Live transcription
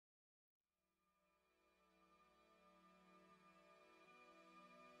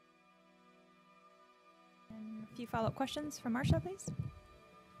And a few follow-up questions from Marcia, please.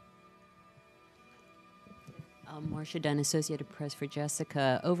 Marcia Dunn, Associated Press for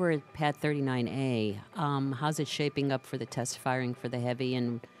Jessica. Over at Pad 39A, how's it shaping up for the test firing for the Heavy,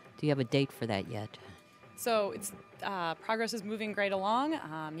 and do you have a date for that yet? So it's progress is moving great along.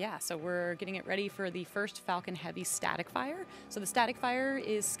 So we're getting it ready for the first Falcon Heavy static fire. So the static fire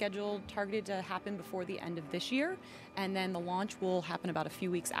is targeted to happen before the end of this year, and then the launch will happen about a few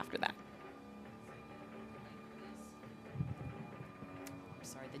weeks after that. I'm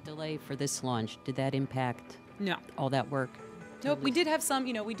sorry, the delay for this launch, did that impact No. all that work? Nope, we did have some,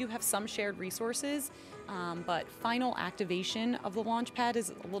 we do have some shared resources, but final activation of the launch pad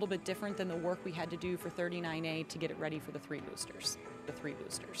is a little bit different than the work we had to do for 39A to get it ready for the 3 boosters. The 3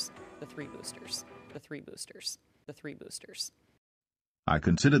 boosters. The 3 boosters. The 3 boosters. The 3 boosters. I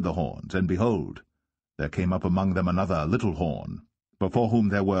considered the horns, and behold, there came up among them another little horn, before whom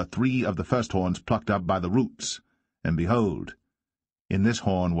there were 3 of the first horns plucked up by the roots. And behold, in this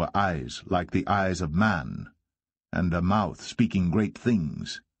horn were eyes like the eyes of man, and a mouth speaking great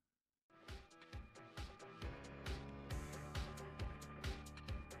things.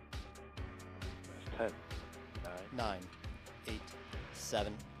 Ten, 9, 8,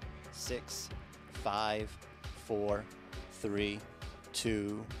 7, 6, 5, 4, 3,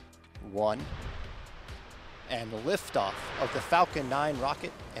 2, 1. And the liftoff of the Falcon 9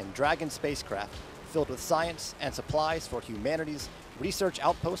 rocket and Dragon spacecraft, filled with science and supplies for humanity's research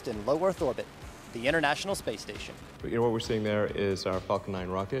outpost in low Earth orbit, the International Space Station. What we're seeing there is our Falcon 9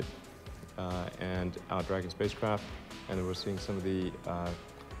 rocket and our Dragon spacecraft, and then we're seeing some of the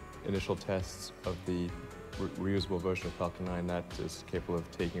initial tests of the reusable version of Falcon 9 that is capable of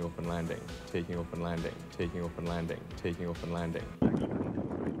taking open landing, taking open landing, taking open landing, taking open landing.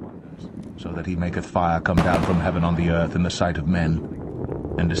 So that he maketh fire come down from heaven on the earth in the sight of men,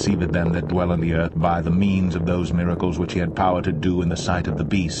 and deceiveth them that dwell on the earth by the means of those miracles which he had power to do in the sight of the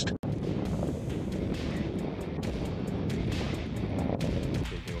beast.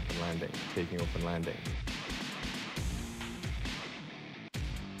 Taking open landing, taking open landing.